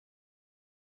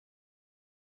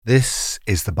This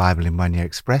is the Bible in 1 Year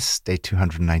Express, day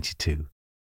 292.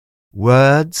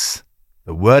 Words,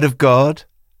 the Word of God,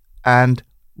 and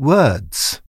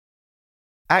words.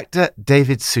 Actor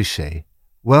David Suchet,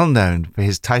 well known for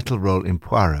his title role in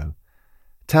Poirot,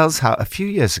 tells how a few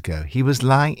years ago he was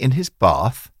lying in his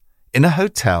bath in a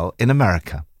hotel in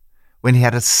America when he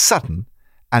had a sudden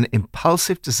and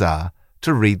impulsive desire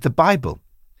to read the Bible.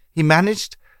 He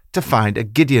managed to find a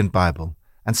Gideon Bible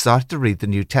and started to read the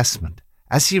New Testament.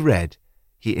 As he read,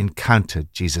 he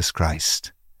encountered Jesus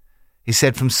Christ. He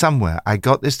said, "From somewhere I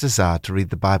got this desire to read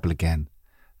the Bible again.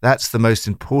 That's the most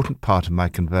important part of my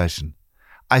conversion.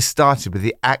 I started with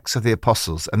the Acts of the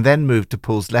Apostles and then moved to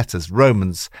Paul's letters,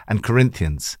 Romans and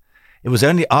Corinthians. It was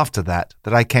only after that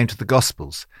I came to the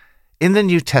Gospels. In the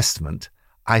New Testament,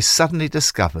 I suddenly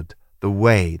discovered the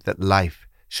way that life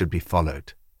should be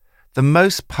followed." The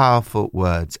most powerful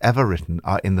words ever written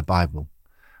are in the Bible.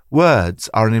 Words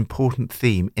are an important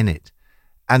theme in it,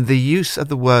 and the use of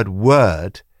the word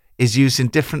word is used in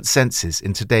different senses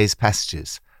in today's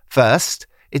passages. First,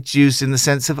 it's used in the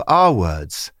sense of our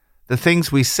words. The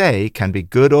things we say can be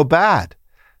good or bad.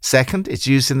 Second, it's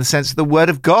used in the sense of the Word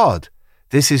of God.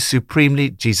 This is supremely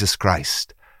Jesus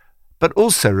Christ, but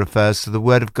also refers to the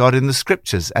Word of God in the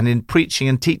Scriptures and in preaching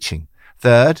and teaching.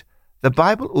 Third, the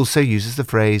Bible also uses the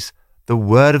phrase, the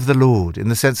Word of the Lord, in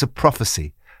the sense of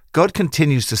prophecy. God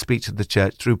continues to speak to the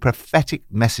church through prophetic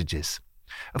messages.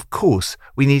 Of course,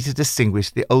 we need to distinguish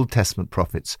the Old Testament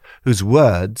prophets, whose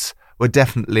words were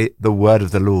definitely the word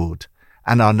of the Lord,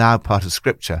 and are now part of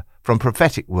Scripture, from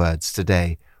prophetic words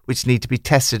today, which need to be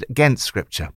tested against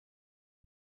Scripture.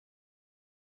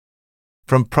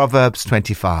 From Proverbs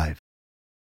 25.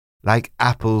 Like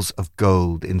apples of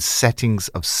gold in settings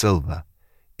of silver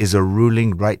is a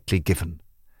ruling rightly given.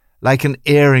 Like an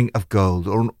earring of gold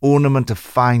or an ornament of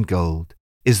fine gold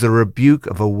is the rebuke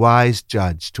of a wise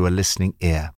judge to a listening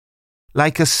ear.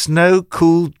 Like a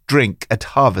snow-cooled drink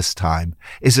at harvest time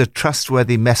is a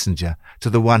trustworthy messenger to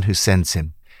the one who sends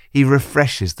him. He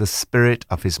refreshes the spirit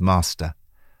of his master.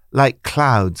 Like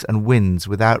clouds and winds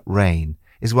without rain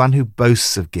is one who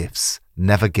boasts of gifts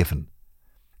never given.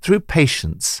 Through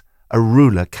patience, a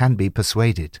ruler can be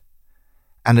persuaded,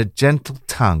 and a gentle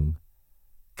tongue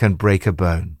can break a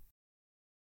bone.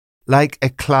 Like a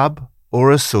club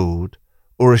or a sword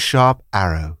or a sharp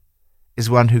arrow is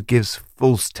one who gives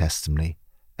false testimony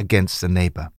against a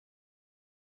neighbor.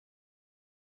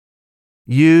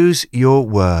 Use your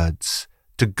words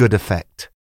to good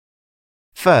effect.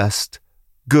 First,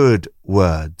 good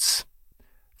words.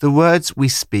 The words we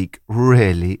speak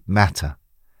really matter.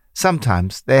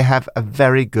 Sometimes they have a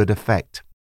very good effect.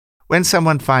 When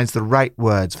someone finds the right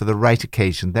words for the right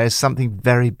occasion, there is something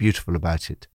very beautiful about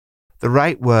it. The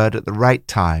right word at the right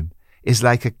time is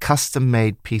like a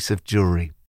custom-made piece of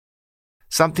jewelry.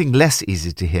 Something less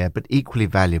easy to hear but equally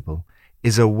valuable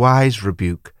is a wise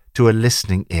rebuke to a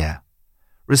listening ear.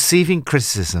 Receiving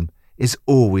criticism is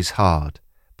always hard,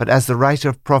 but as the writer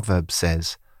of Proverbs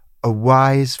says, a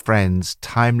wise friend's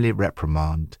timely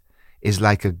reprimand is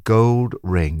like a gold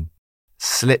ring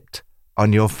slipped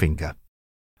on your finger.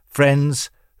 Friends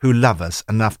who love us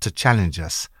enough to challenge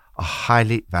us are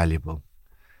highly valuable.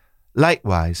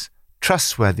 Likewise,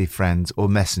 trustworthy friends or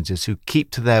messengers who keep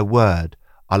to their word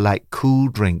are like cool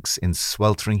drinks in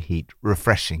sweltering heat,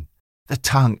 refreshing. The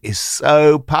tongue is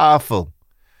so powerful.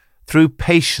 Through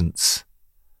patience,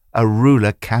 a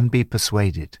ruler can be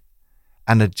persuaded,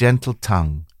 and a gentle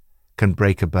tongue can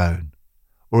break a bone.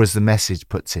 Or as the Message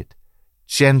puts it,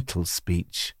 gentle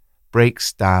speech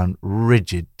breaks down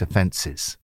rigid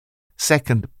defenses.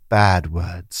 Second, bad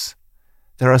words.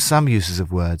 There are some uses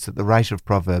of words that the writer of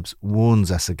Proverbs warns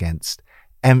us against.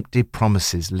 Empty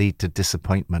promises lead to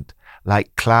disappointment.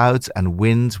 Like clouds and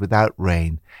winds without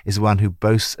rain is one who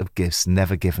boasts of gifts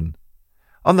never given.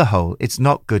 On the whole, it's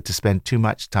not good to spend too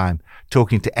much time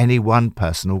talking to any one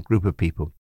person or group of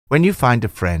people. When you find a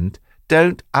friend,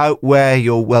 don't outwear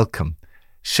your welcome.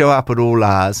 Show up at all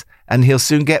hours and he'll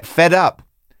soon get fed up.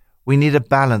 We need a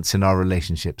balance in our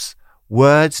relationships.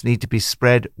 Words need to be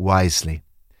spread wisely.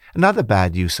 Another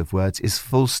bad use of words is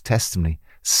false testimony,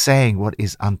 saying what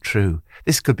is untrue.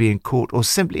 This could be in court or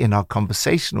simply in our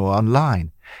conversation or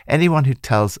online. Anyone who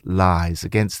tells lies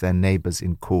against their neighbors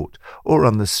in court or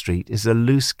on the street is a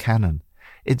loose cannon.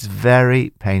 It's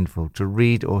very painful to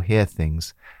read or hear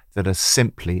things that are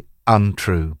simply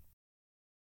untrue.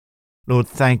 Lord,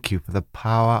 thank you for the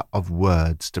power of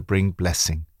words to bring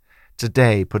blessing.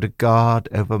 Today, put a guard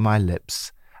over my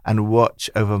lips and watch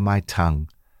over my tongue,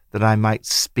 that I might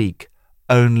speak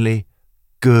only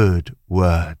good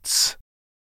words.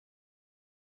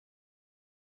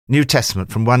 New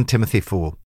Testament from 1 Timothy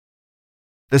 4.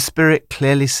 The Spirit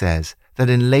clearly says that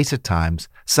in later times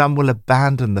some will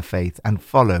abandon the faith and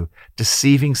follow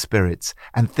deceiving spirits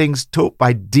and things taught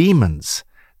by demons.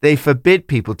 They forbid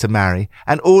people to marry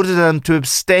and order them to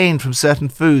abstain from certain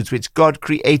foods which God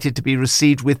created to be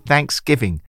received with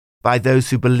thanksgiving by those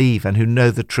who believe and who know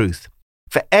the truth.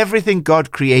 For everything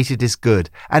God created is good,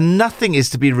 and nothing is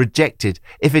to be rejected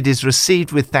if it is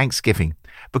received with thanksgiving,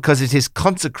 because it is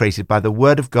consecrated by the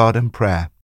word of God and prayer.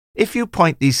 If you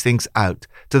point these things out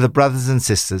to the brothers and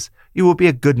sisters, you will be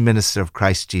a good minister of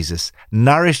Christ Jesus,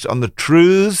 nourished on the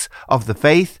truths of the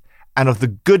faith and of the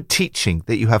good teaching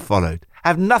that you have followed.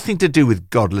 Have nothing to do with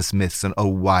godless myths and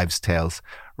old wives' tales.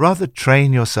 Rather,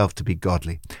 train yourself to be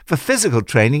godly. For physical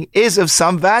training is of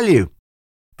some value,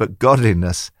 but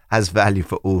godliness has value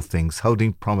for all things,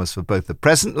 holding promise for both the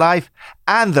present life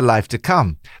and the life to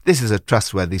come. This is a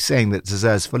trustworthy saying that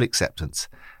deserves full acceptance.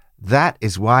 That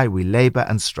is why we labor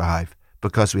and strive,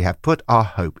 because we have put our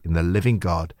hope in the living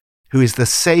God, who is the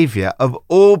Saviour of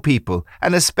all people,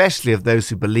 and especially of those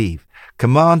who believe.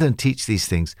 Command and teach these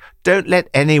things. Don't let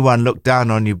anyone look down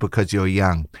on you because you're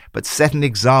young, but set an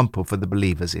example for the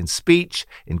believers in speech,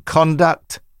 in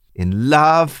conduct, in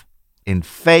love, in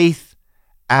faith,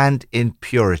 and in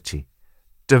purity.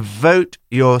 Devote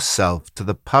yourself to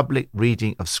the public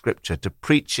reading of Scripture, to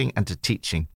preaching and to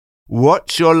teaching.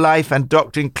 Watch your life and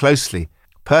doctrine closely.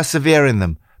 Persevere in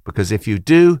them, because if you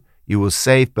do, you will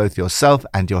save both yourself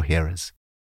and your hearers.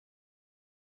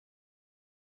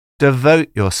 Devote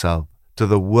yourself to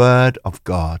the Word of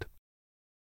God.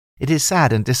 It is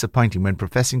sad and disappointing when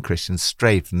professing Christians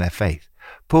stray from their faith.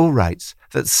 Paul writes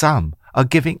that some are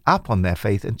giving up on their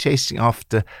faith and chasing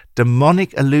after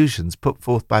demonic illusions put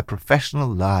forth by professional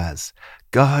liars.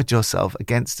 Guard yourself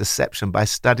against deception by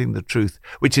studying the truth,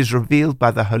 which is revealed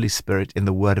by the Holy Spirit in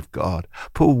the Word of God.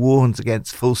 Paul warns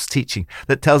against false teaching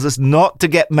that tells us not to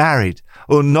get married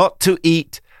or not to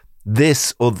eat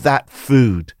this or that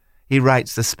food. He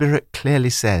writes, the Spirit clearly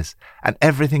says, and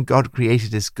everything God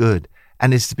created is good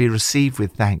and is to be received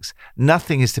with thanks.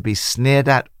 Nothing is to be sneered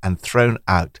at and thrown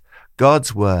out.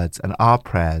 God's words and our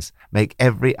prayers make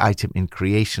every item in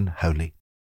creation holy.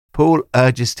 Paul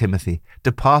urges Timothy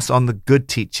to pass on the good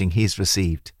teaching he's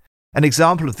received. An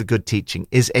example of the good teaching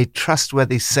is a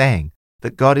trustworthy saying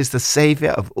that God is the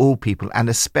Saviour of all people and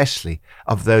especially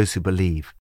of those who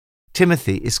believe.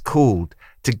 Timothy is called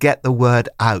to get the word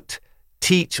out,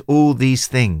 teach all these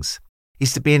things.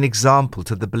 He's to be an example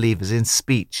to the believers in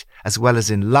speech as well as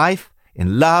in life,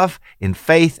 in love, in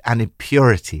faith and in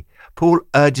purity. Paul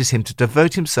urges him to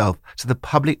devote himself to the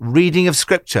public reading of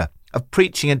Scripture, of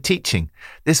preaching and teaching.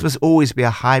 This must always be a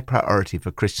high priority for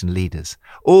Christian leaders.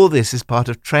 All this is part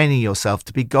of training yourself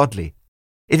to be godly.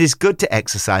 It is good to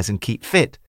exercise and keep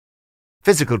fit.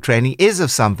 Physical training is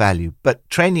of some value, but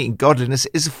training in godliness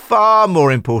is far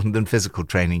more important than physical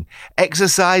training.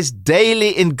 Exercise daily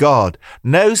in God,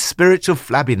 no spiritual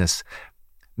flabbiness,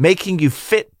 making you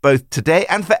fit both today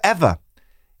and forever.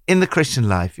 In the Christian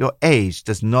life, your age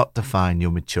does not define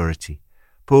your maturity.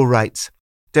 Paul writes,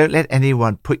 don't let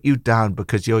anyone put you down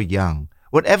because you're young.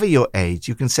 Whatever your age,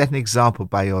 you can set an example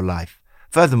by your life.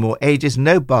 Furthermore, age is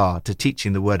no bar to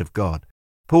teaching the Word of God.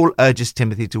 Paul urges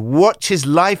Timothy to watch his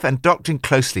life and doctrine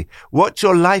closely. Watch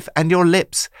your life and your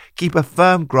lips. Keep a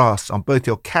firm grasp on both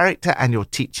your character and your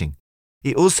teaching.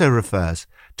 He also refers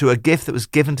to a gift that was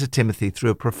given to Timothy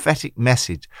through a prophetic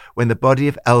message when the body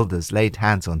of elders laid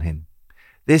hands on him.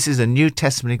 This is a New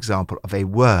Testament example of a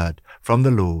word from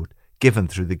the Lord given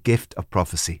through the gift of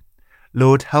prophecy.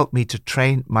 Lord, help me to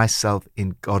train myself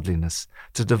in godliness,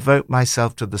 to devote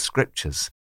myself to the Scriptures,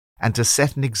 and to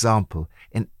set an example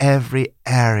in every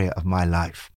area of my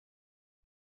life.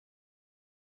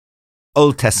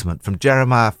 Old Testament, from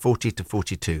Jeremiah 40 to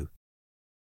 42.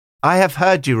 I have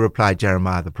heard you, replied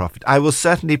Jeremiah the prophet. I will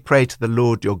certainly pray to the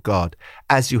Lord your God,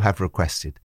 as you have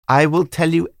requested. I will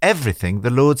tell you everything the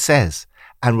Lord says,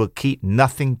 and will keep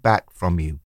nothing back from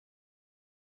you.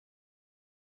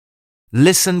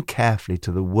 Listen carefully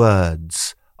to the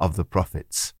words of the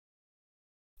prophets.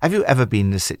 Have you ever been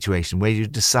in a situation where you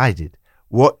decided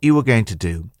what you were going to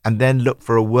do and then looked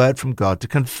for a word from God to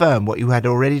confirm what you had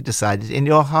already decided in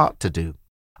your heart to do?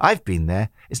 I've been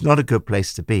there. It's not a good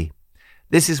place to be.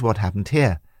 This is what happened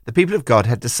here. The people of God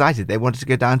had decided they wanted to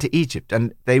go down to Egypt,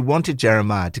 and they wanted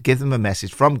Jeremiah to give them a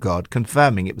message from God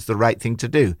confirming it was the right thing to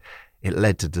do. It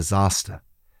led to disaster.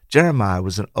 Jeremiah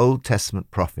was an Old Testament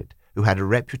prophet who had a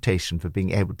reputation for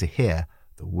being able to hear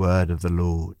the word of the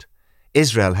Lord.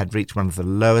 Israel had reached one of the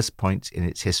lowest points in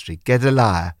its history.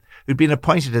 Gedaliah, who'd been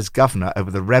appointed as governor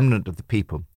over the remnant of the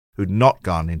people who'd not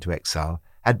gone into exile,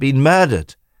 had been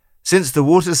murdered. Since the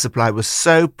water supply was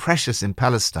so precious in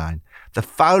Palestine, The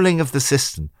fouling of the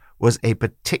cistern was a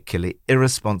particularly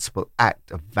irresponsible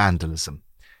act of vandalism.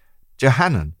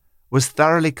 Johanan was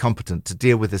thoroughly competent to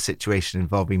deal with a situation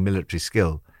involving military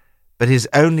skill, but his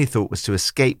only thought was to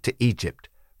escape to Egypt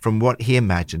from what he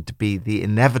imagined to be the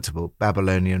inevitable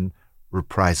Babylonian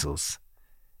reprisals.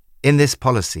 In this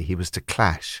policy, he was to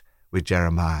clash with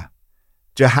Jeremiah.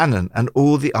 Johanan and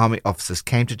all the army officers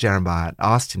came to Jeremiah and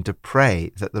asked him to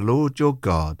pray that the Lord your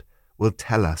God will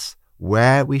tell us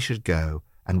where we should go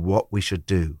and what we should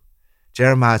do.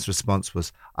 Jeremiah's response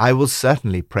was, I will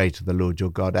certainly pray to the Lord your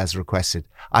God as requested.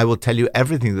 I will tell you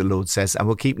everything the Lord says and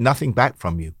will keep nothing back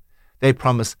from you. They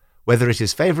promise, whether it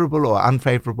is favorable or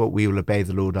unfavorable, we will obey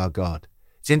the Lord our God.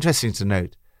 It's interesting to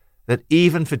note that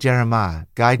even for Jeremiah,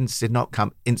 guidance did not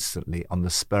come instantly on the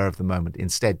spur of the moment.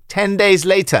 Instead, 10 days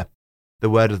later, the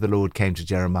word of the Lord came to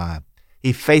Jeremiah.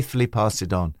 He faithfully passed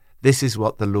it on. This is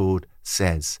what the Lord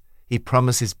says. He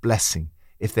promises blessing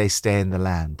if they stay in the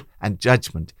land, and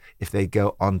judgment if they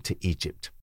go on to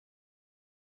Egypt.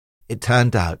 It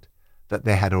turned out that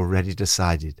they had already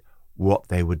decided what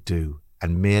they would do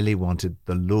and merely wanted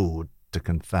the Lord to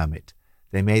confirm it.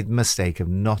 They made the mistake of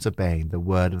not obeying the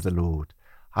word of the Lord.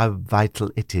 How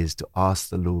vital it is to ask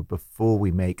the Lord before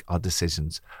we make our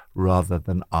decisions rather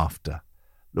than after.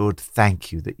 Lord,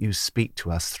 thank you that you speak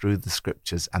to us through the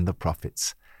scriptures and the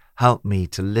prophets. Help me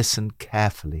to listen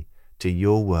carefully to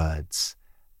your words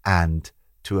and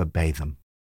to obey them.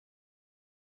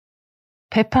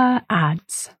 Pippa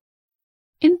adds.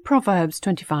 In Proverbs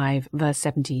 25, verse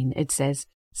 17, it says,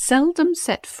 Seldom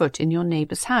set foot in your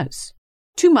neighbour's house.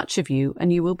 Too much of you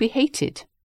and you will be hated.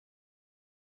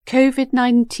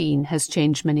 COVID-19 has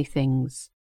changed many things.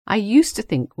 I used to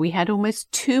think we had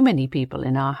almost too many people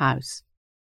in our house.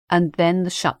 And then the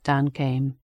shutdown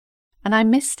came, and I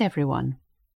missed everyone.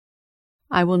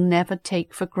 I will never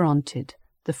take for granted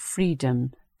the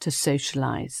freedom to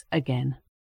socialise again.